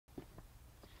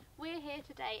We're here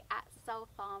today at Soul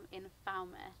Farm in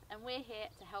Falmouth, and we're here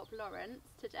to help Laurence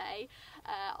today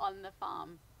on the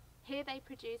farm. Here they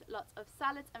produce lots of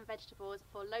salads and vegetables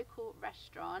for local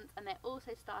restaurants, and they're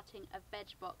also starting a veg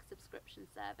box subscription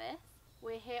service.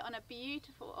 We're here on a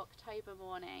beautiful October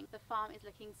morning. The farm is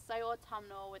looking so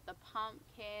autumnal with the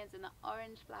pumpkins and the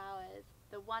orange flowers,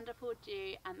 the wonderful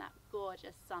dew and that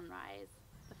gorgeous sunrise.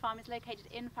 The farm is located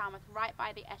in Falmouth, right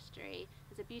by the estuary.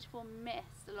 There's a beautiful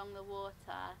mist along the water,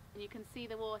 and you can see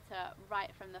the water right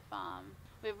from the farm.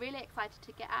 We're really excited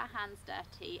to get our hands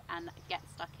dirty and get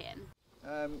stuck in.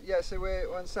 Yeah, so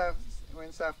we're in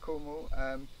South Cornwall,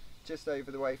 just over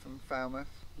the way from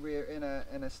Falmouth. We're in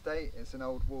an estate. It's an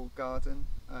old walled garden.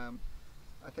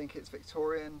 I think it's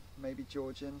Victorian, maybe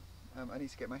Georgian. I need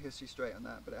to get my history straight on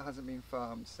that, but it hasn't been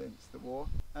farmed since the war.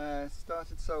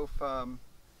 Started Soul Farm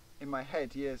in my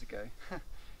head years ago,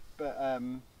 but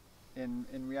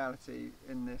in reality,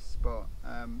 in this spot,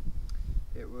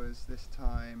 it was this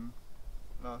time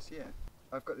last year.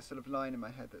 I've got this sort of line in my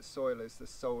head that soil is the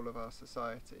soul of our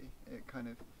society.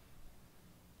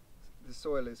 The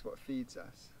soil is what feeds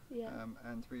us,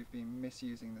 and we've been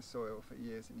misusing the soil for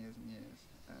years and years and years,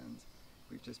 and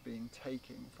we've just been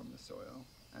taking from the soil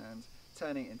and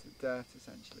turning it into dirt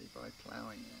essentially by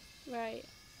ploughing it. Right.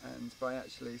 And by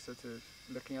actually sort of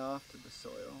looking after the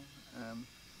soil,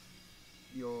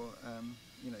 you're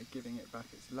giving it back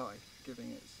its life,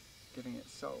 giving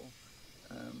its soul.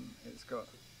 It's got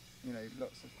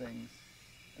lots of things,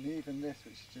 and even this,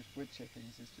 which is just wood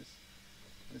chippings, is just,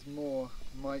 there's more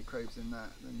microbes in that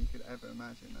than you could ever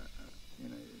imagine.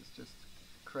 It's just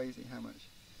crazy how much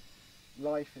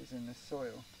life is in this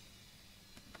soil.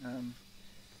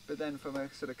 But then from a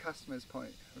sort of customer's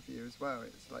point of view as well,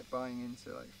 it's like buying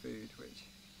into like food which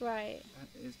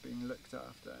is being looked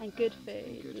after. And good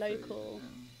food, local.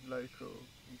 Local,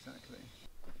 exactly.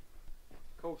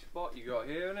 Cool spot you got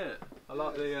here, isn't it? I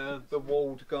like the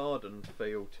walled garden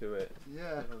feel to it.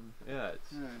 Yeah.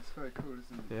 It's very cool,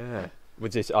 isn't it? Yeah.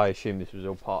 Was this? I assume this was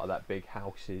all part of that big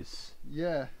houses.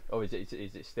 Yeah. Oh, is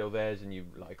it still theirs, and you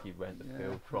rent the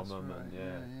field from them? Right. And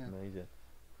yeah, amazing.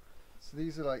 So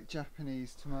these are like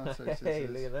Japanese tomato scissors. Hey,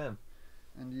 look at them.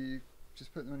 And you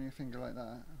just put them on your finger like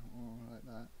that, or like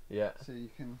that. Yeah. So you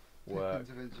can pick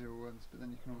individual ones, but then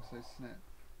you can also snip.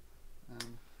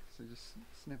 So just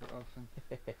snip it off and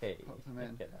pop them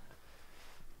in. That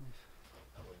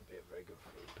wouldn't be a very good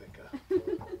fruit picker.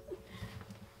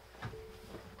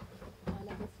 I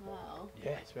love the smell.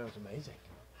 Yeah, it smells amazing.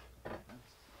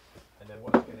 And then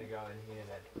what's going to go in here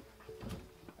then?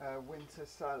 Winter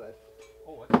salad.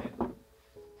 Oh, okay.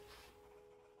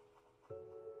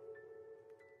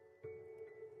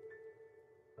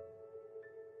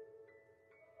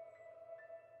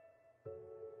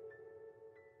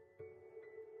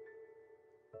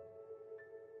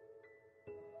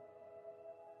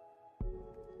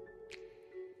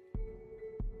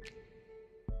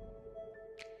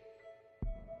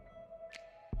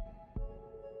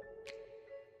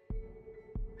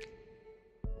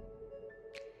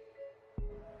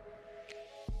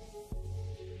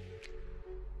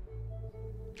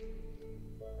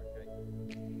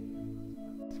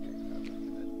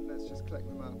 Let's just collect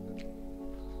them up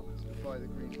and supply the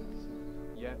greenhouse.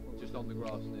 Yeah, just on the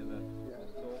grass near there. Yeah.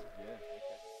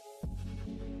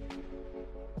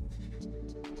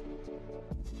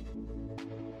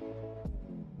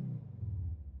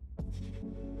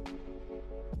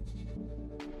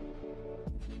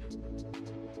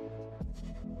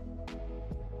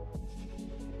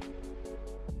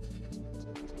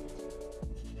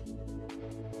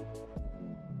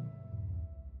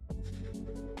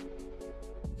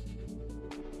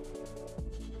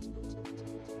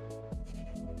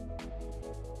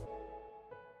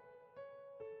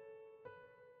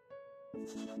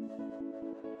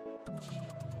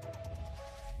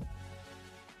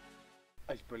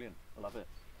 It's brilliant. I love it.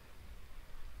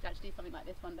 Do you actually do something like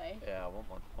this one day? Yeah, I want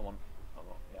one. I want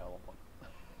one.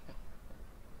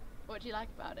 What do you like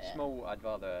about it? Small. I'd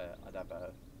have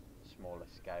a smaller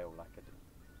scale.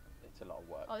 It's a lot of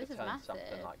work. Oh, this to is turn massive.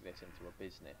 something like this into a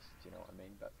business. Do you know what I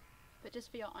mean? But just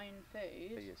for your own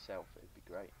food. for yourself, it'd be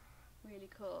great. Really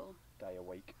cool. Day a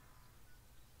week.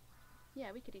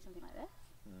 Yeah, we could do something like this.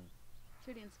 It's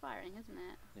really inspiring, isn't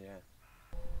it? Yeah.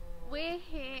 We're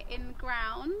here in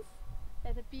grounds.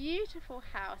 There's a beautiful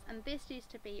house, and this used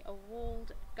to be a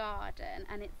walled garden,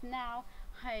 and it's now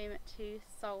home to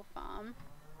Soul Farm.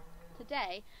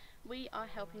 Today we are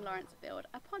helping Laurence build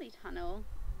a polytunnel.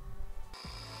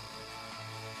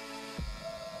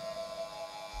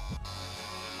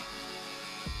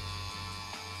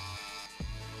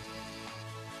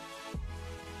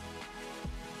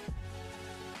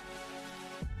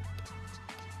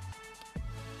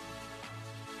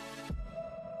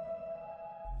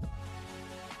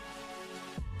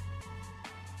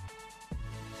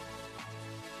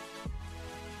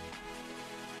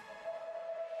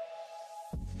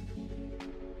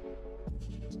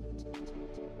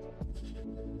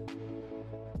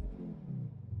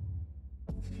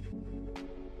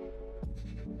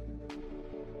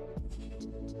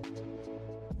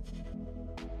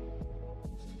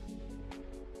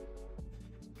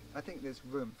 I think there's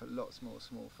room for lots more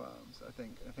small farms. I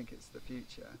think it's the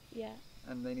future, Yeah.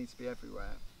 and they need to be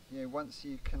everywhere. You know, once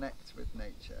you connect with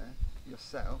nature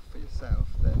yourself,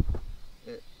 then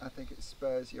I think it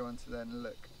spurs you on to then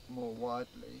look more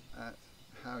widely at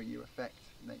how you affect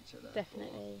nature. Therefore.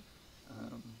 Definitely.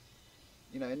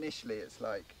 You know, initially it's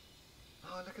like,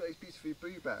 oh, look at those beautiful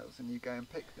bluebells, and you go and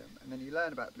pick them, and then you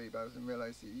learn about bluebells and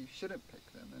realise that you shouldn't pick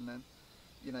them, and then,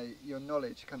 you know, your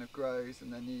knowledge kind of grows,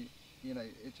 and then you know,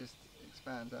 it just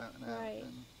expands out and out. Right.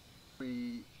 And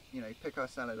we, you know, pick our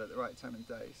salad at the right time of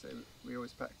day, so we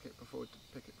always pick it before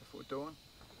dawn,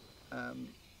 and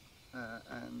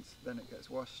then it gets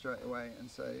washed straight away, and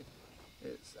so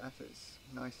it's at its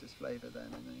nicest flavour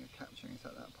then, and then you're capturing it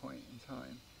at that point in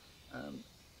time.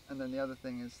 And then the other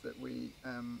thing is that we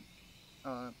don't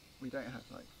have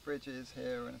like fridges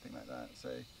here or anything like that, so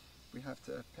we have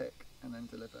to pick and then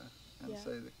deliver, and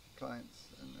so the clients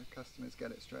and the customers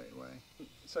get it straight away.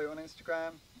 So on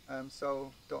Instagram,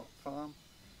 soul.farm,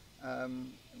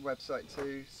 website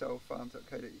too,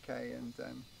 soulfarm.co.uk, and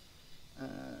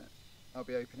I'll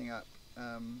be opening up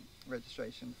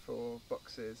registration for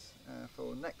boxes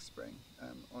for next spring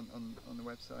on the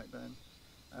website then,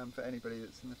 for anybody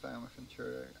that's in the Falmouth and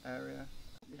Truro area.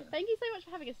 Yeah. Thank you so much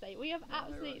for having us today. We have No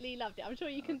absolutely loved it. I'm sure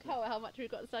you can tell how much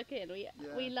we've got stuck in.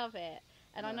 We love it,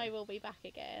 and I know we'll be back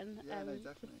again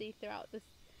to see throughout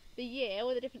the year,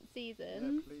 all the different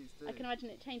seasons. Yeah, please do. I can imagine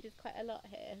it changes quite a lot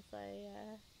here. So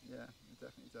yeah, it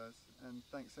definitely does. And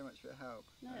thanks so much for your help.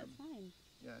 No, it's fine.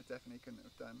 Yeah, definitely couldn't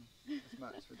have done as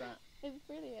much with that. It was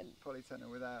brilliant. Polytunnel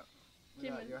without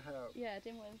your help. Yeah,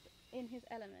 Jim was in his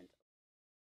element.